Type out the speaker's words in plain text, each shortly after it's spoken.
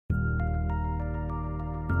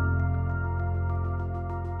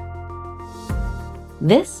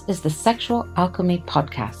This is the Sexual Alchemy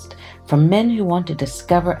Podcast for men who want to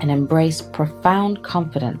discover and embrace profound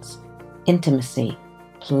confidence, intimacy,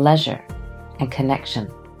 pleasure, and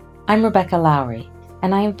connection. I'm Rebecca Lowry,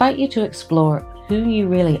 and I invite you to explore who you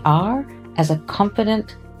really are as a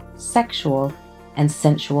confident, sexual, and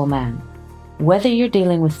sensual man. Whether you're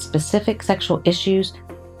dealing with specific sexual issues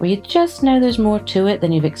or you just know there's more to it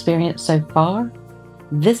than you've experienced so far,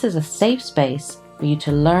 this is a safe space for you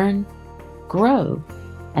to learn, grow,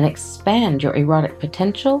 and expand your erotic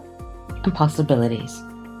potential and possibilities.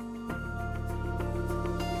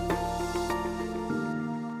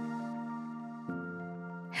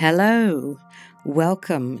 Hello,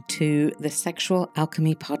 welcome to the Sexual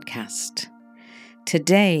Alchemy Podcast.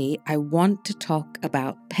 Today, I want to talk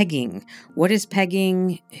about pegging. What is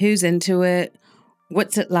pegging? Who's into it?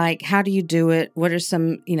 What's it like? How do you do it? What are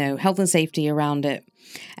some, health and safety around it?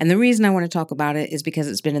 And the reason I want to talk about it is because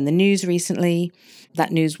it's been in the news recently.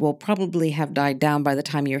 That news will probably have died down by the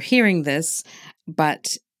time you're hearing this,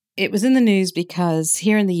 but it was in the news because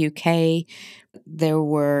here in the UK, there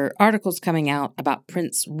were articles coming out about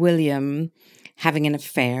Prince William having an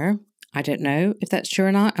affair. I don't know if that's true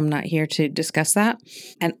or not. I'm not here to discuss that.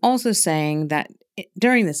 And also saying that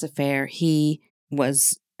during this affair, he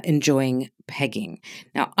was enjoying pegging.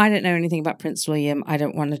 Now, I don't know anything about Prince William. I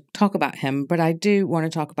don't want to talk about him, but I do want to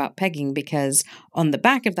talk about pegging because on the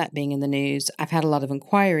back of that being in the news, I've had a lot of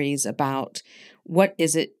inquiries about what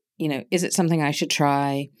is it, is it something I should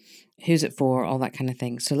try? Who's it for? All that kind of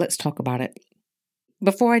thing. So let's talk about it.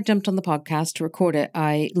 Before I jumped on the podcast to record it,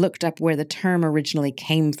 I looked up where the term originally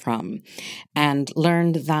came from and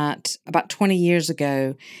learned that about 20 years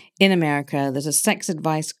ago in America, there's a sex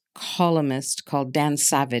advice columnist called Dan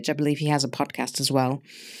Savage. I believe he has a podcast as well.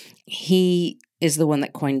 He is the one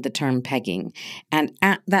that coined the term pegging. And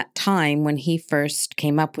at that time, when he first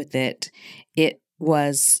came up with it, it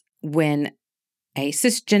was when a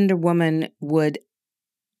cisgender woman would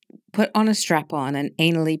put on a strap-on and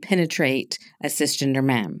anally penetrate a cisgender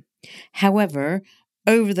man. However,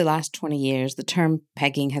 over the last 20 years, the term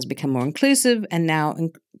pegging has become more inclusive and now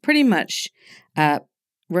pretty much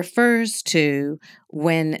refers to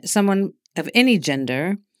when someone of any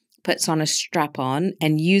gender puts on a strap-on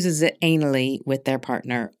and uses it anally with their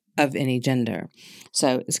partner of any gender.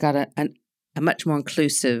 So it's got a much more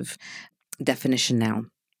inclusive definition now.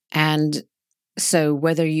 And so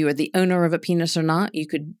whether you are the owner of a penis or not, you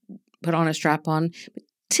could put on a strap-on. But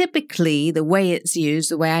typically, the way it's used,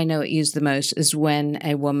 the way I know it used the most, is when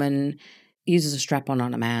a woman uses a strap-on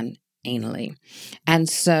on a man anally. And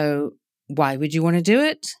so why would you want to do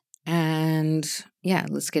it? And yeah,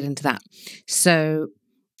 let's get into that. So,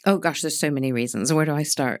 oh gosh, there's so many reasons. Where do I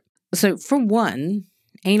start? So for one,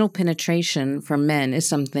 anal penetration for men is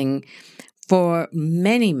something for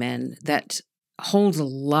many men that holds a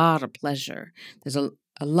lot of pleasure. There's a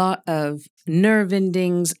lot of nerve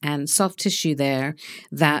endings and soft tissue there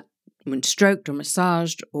that when stroked or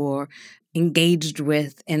massaged or engaged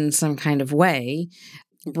with in some kind of way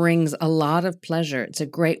brings a lot of pleasure. It's a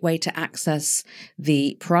great way to access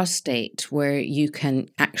the prostate where you can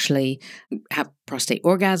actually have prostate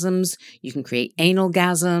orgasms. You can create anal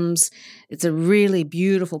gasms. It's a really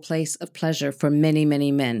beautiful place of pleasure for many,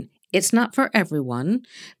 many men. It's not for everyone,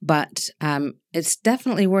 but it's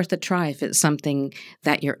definitely worth a try if it's something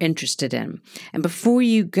that you're interested in. And before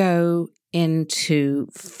you go into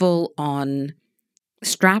full-on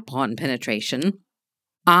strap-on penetration,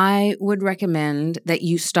 I would recommend that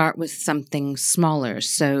you start with something smaller.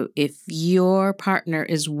 So if your partner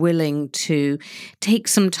is willing to take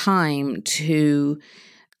some time to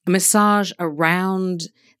massage around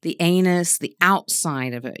the anus, the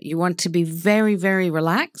outside of it, you want to be very, very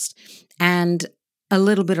relaxed and a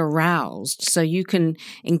little bit aroused so you can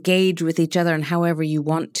engage with each other in however you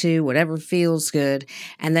want to, whatever feels good,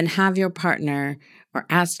 and then have your partner or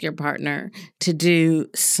ask your partner to do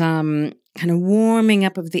some kind of warming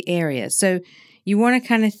up of the area. So you want to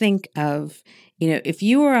kind of think of, if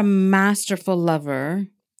you are a masterful lover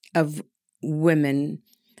of women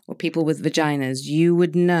or people with vaginas, you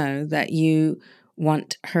would know that you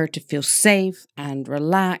want her to feel safe and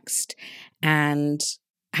relaxed and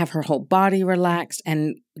have her whole body relaxed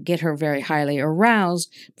and get her very highly aroused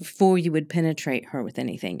before you would penetrate her with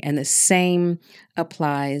anything. And the same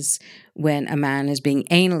applies when a man is being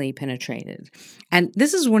anally penetrated. And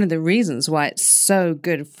this is one of the reasons why it's so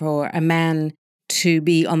good for a man to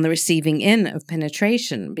be on the receiving end of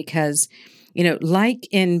penetration, because, like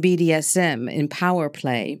in BDSM, in power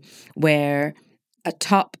play, where a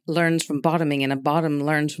top learns from bottoming and a bottom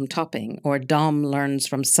learns from topping, or a dom learns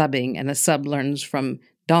from subbing and a sub learns from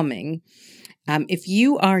doming, If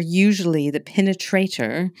you are usually the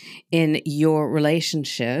penetrator in your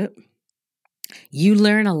relationship, you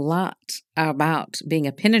learn a lot about being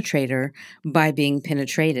a penetrator by being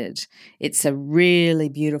penetrated. It's a really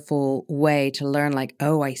beautiful way to learn, like,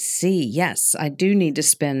 oh, I see. Yes, I do need to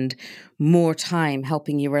spend more time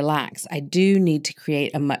helping you relax. I do need to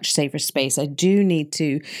create a much safer space. I do need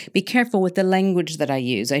to be careful with the language that I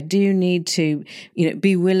use. I do need to,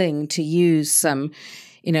 be willing to use some,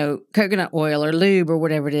 coconut oil or lube or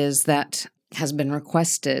whatever it is that has been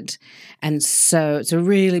requested. And so it's a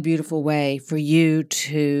really beautiful way for you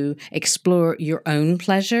to explore your own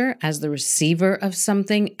pleasure as the receiver of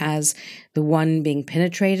something, as the one being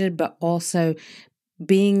penetrated, but also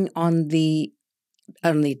being on the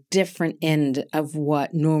different end of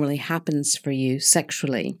what normally happens for you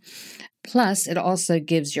sexually. Plus, it also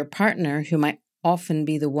gives your partner, who might often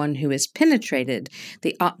be the one who is penetrated,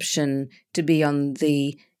 the option to be on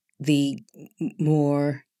the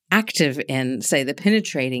more active end, say the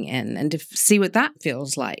penetrating end, and to see what that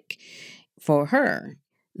feels like for her.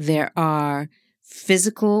 There are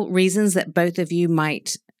physical reasons that both of you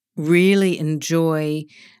might really enjoy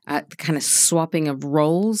the kind of swapping of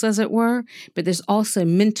roles, as it were, but there's also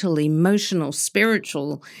mental, emotional,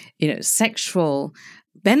 spiritual, sexual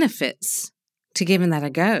benefits to giving that a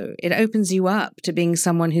go. It opens you up to being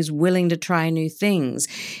someone who's willing to try new things.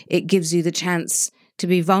 It gives you the chance to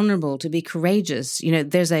be vulnerable, to be courageous.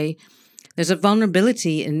 There's a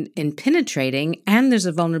vulnerability in penetrating, and there's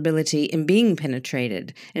a vulnerability in being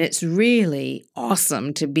penetrated. And it's really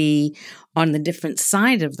awesome to be on the different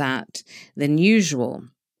side of that than usual.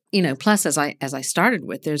 Plus, as I started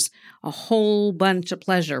with, there's a whole bunch of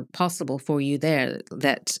pleasure possible for you there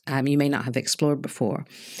that you may not have explored before.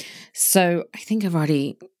 So I think I've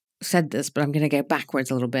already said this, but I'm going to go backwards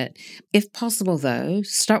a little bit. If possible, though,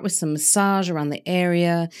 start with some massage around the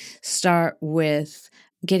area. Start with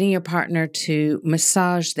getting your partner to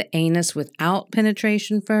massage the anus without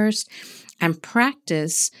penetration first, and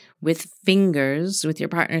practice with your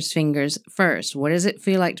partner's fingers first. What does it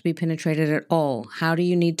feel like to be penetrated at all? How do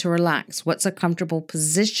you need to relax? What's a comfortable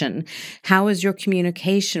position? How is your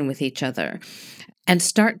communication with each other? And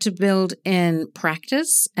start to build in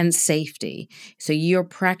practice and safety. So you're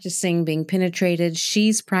practicing being penetrated,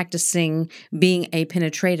 she's practicing being a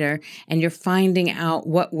penetrator, and you're finding out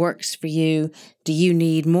what works for you. Do you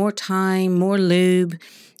need more time, more lube,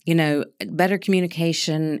 better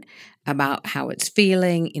communication about how it's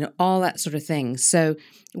feeling, all that sort of thing. So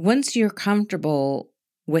once you're comfortable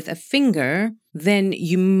with a finger, then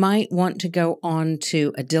you might want to go on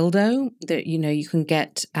to a dildo. That you can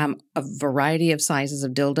get a variety of sizes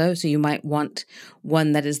of dildo. So you might want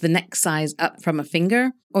one that is the next size up from a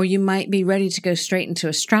finger, or you might be ready to go straight into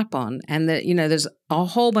a strap-on. And there's a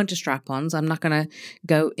whole bunch of strap-ons. I'm not going to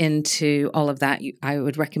go into all of that. I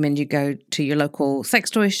would recommend you go to your local sex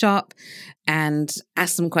toy shop and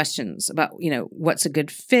ask some questions about what's a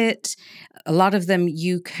good fit. A lot of them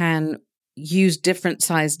you can use different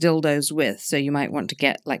size dildos with. So you might want to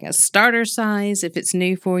get like a starter size if it's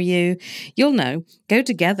new for you. You'll know. Go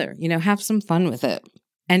together, have some fun with it,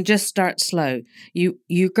 and just start slow.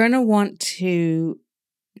 You're going to want to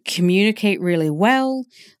communicate really well.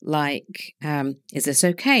 Like, is this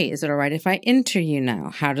okay? Is it all right if I enter you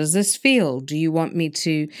now? How does this feel? Do you want me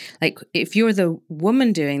to, like, if you're the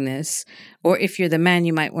woman doing this, or if you're the man,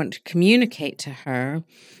 you might want to communicate to her,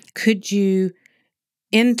 could you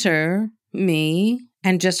enter me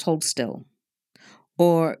and just hold still?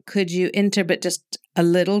 Or could you enter but just a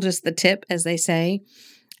little, just the tip, as they say,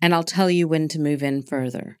 and I'll tell you when to move in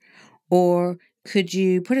further? Or could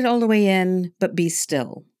you put it all the way in but be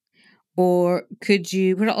still? Or could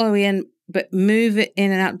you put it all the way in but move it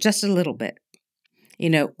in and out just a little bit?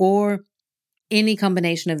 Or any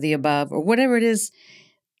combination of the above, or whatever it is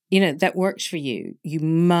that works for you. You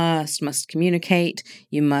must communicate.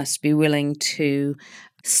 You must be willing to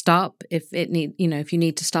stop if you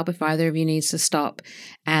need to stop, if either of you needs to stop,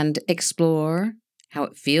 and explore how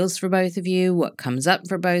it feels for both of you, what comes up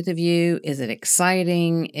for both of you. Is it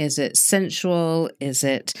exciting? Is it sensual? Is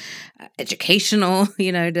it educational?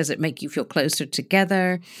 Does it make you feel closer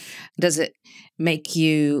together? Does it make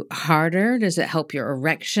you harder? Does it help your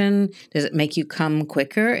erection? Does it make you come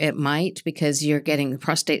quicker? It might, because you're getting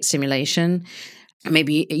prostate stimulation.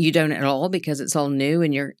 Maybe you don't at all because it's all new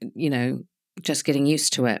and you're, just getting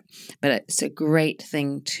used to it. But it's a great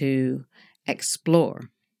thing to explore.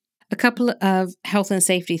 A couple of health and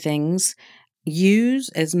safety things. Use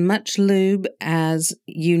as much lube as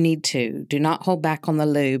you need to. Do not hold back on the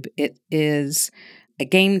lube. It is a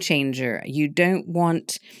game changer. You don't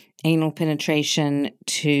want anal penetration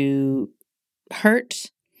to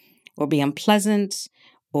hurt or be unpleasant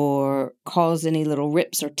or cause any little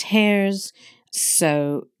rips or tears.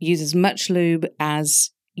 So use as much lube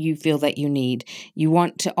as you feel that you need. You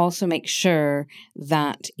want to also make sure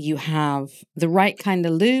that you have the right kind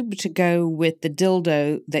of lube to go with the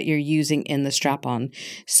dildo that you're using in the strap-on.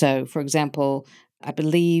 So, for example, I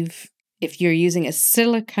believe if you're using a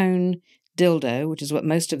silicone dildo, which is what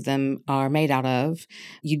most of them are made out of,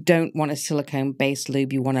 you don't want a silicone-based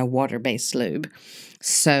lube, you want a water-based lube.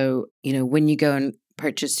 So, when you go and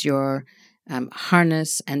purchase your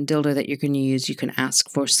harness and dildo that you're going to use, you can ask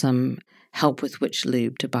for some help with which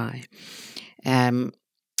lube to buy. And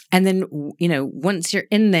then, once you're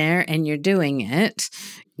in there and you're doing it,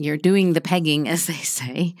 you're doing the pegging, as they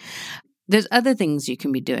say, there's other things you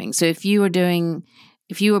can be doing. So if you were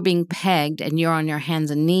being pegged and you're on your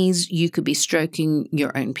hands and knees, you could be stroking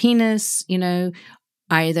your own penis,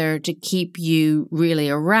 either to keep you really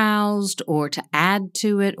aroused or to add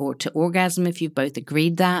to it or to orgasm if you've both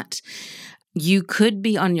agreed that. You could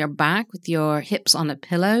be on your back with your hips on a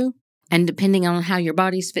pillow, and depending on how your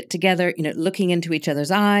bodies fit together, looking into each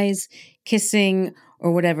other's eyes, kissing,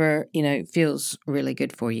 or whatever, feels really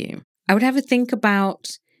good for you. I would have a think about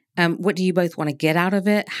what do you both want to get out of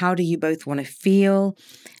it? How do you both want to feel?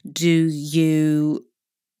 Do you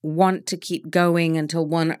want to keep going until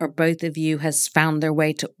one or both of you has found their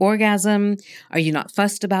way to orgasm? Are you not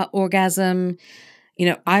fussed about orgasm?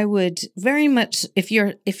 I would very much, if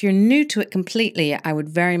you're new to it completely, I would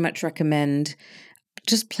very much recommend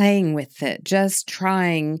just playing with it, just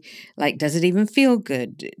trying, does it even feel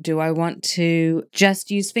good? Do I want to just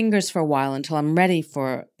use fingers for a while until I'm ready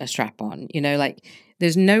for a strap-on?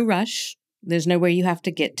 There's no rush. There's nowhere you have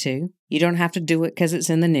to get to. You don't have to do it because it's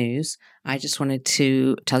in the news. I just wanted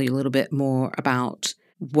to tell you a little bit more about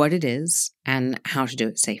what it is and how to do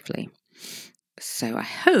it safely. So I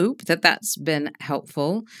hope that that's been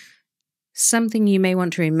helpful. Something you may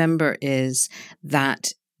want to remember is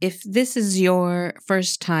that if this is your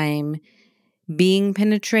first time being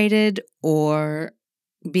penetrated or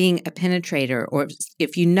being a penetrator, or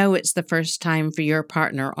if you know it's the first time for your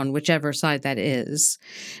partner on whichever side that is,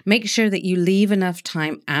 make sure that you leave enough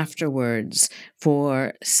time afterwards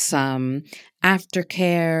for some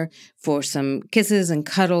aftercare, for some kisses and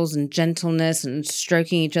cuddles and gentleness and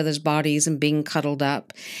stroking each other's bodies and being cuddled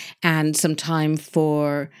up, and some time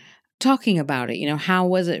for talking about it. How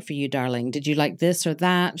was it for you, darling? Did you like this or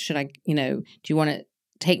that? Should I, do you want to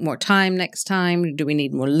take more time next time? Do we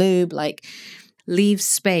need more lube? Leave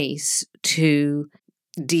space to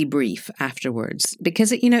debrief afterwards,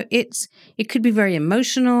 because it could be very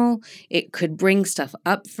emotional. It could bring stuff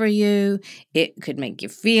up for you. It could make you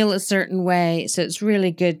feel a certain way. So it's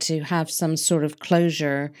really good to have some sort of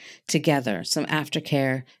closure together, some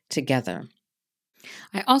aftercare together.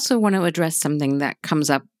 I also want to address something that comes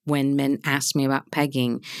up when men ask me about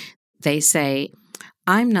pegging. They say,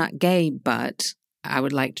 I'm not gay, but I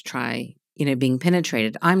would like to try being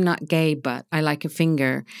penetrated. I'm not gay, but I like a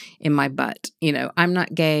finger in my butt. I'm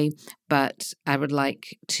not gay, but I would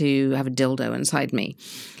like to have a dildo inside me.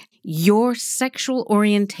 Your sexual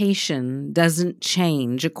orientation doesn't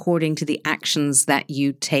change according to the actions that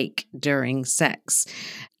you take during sex.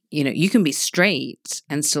 You can be straight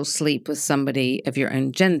and still sleep with somebody of your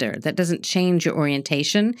own gender. That doesn't change your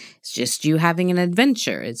orientation. It's just you having an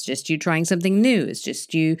adventure. It's just you trying something new. It's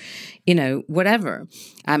just you, whatever.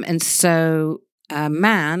 And so a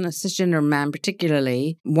man, a cisgender man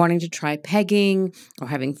particularly, wanting to try pegging or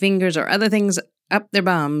having fingers or other things up their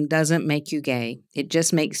bum doesn't make you gay. It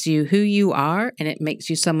just makes you who you are, and it makes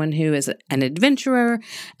you someone who is an adventurer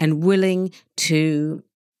and willing to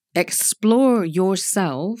explore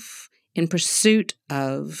yourself in pursuit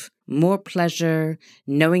of more pleasure,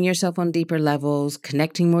 knowing yourself on deeper levels,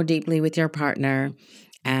 connecting more deeply with your partner,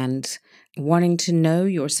 and wanting to know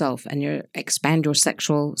yourself and expand your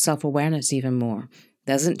sexual self-awareness even more.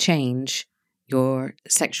 Doesn't change your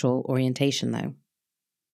sexual orientation, though.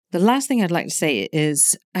 The last thing I'd like to say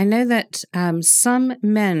is I know that some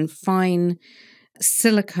men find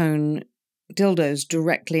silicone dildos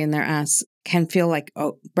directly in their ass can feel like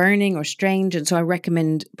burning or strange, and so I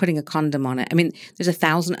recommend putting a condom on it. I mean, there's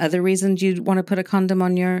 1,000 other reasons you'd want to put a condom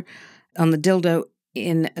on the dildo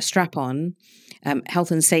in a strap-on, health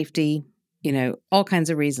and safety, all kinds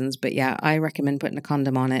of reasons. But yeah, I recommend putting a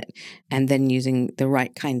condom on it and then using the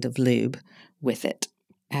right kind of lube with it.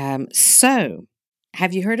 So,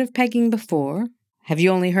 have you heard of pegging before? Have you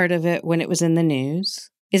only heard of it when it was in the news?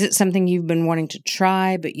 Is it something you've been wanting to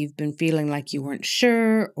try, but you've been feeling like you weren't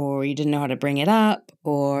sure, or you didn't know how to bring it up,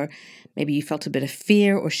 or maybe you felt a bit of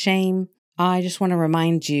fear or shame? I just want to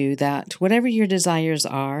remind you that whatever your desires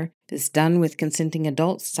are, if it's done with consenting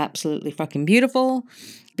adults, it's absolutely fucking beautiful.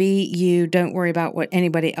 B, you don't worry about what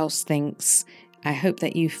anybody else thinks. I hope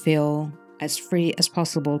that you feel as free as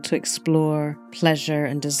possible to explore pleasure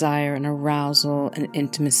and desire and arousal and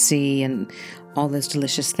intimacy and all those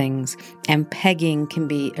delicious things. And pegging can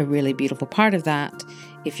be a really beautiful part of that.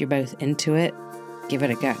 If you're both into it, give it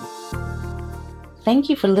a go. Thank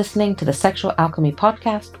you for listening to the Sexual Alchemy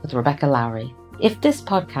Podcast with Rebecca Lowry. If this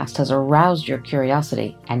podcast has aroused your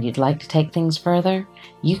curiosity and you'd like to take things further,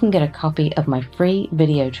 you can get a copy of my free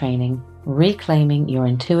video training, Reclaiming Your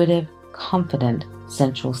Intuitive, Confident,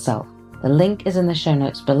 Sensual Self. The link is in the show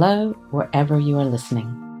notes below, wherever you are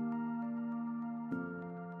listening.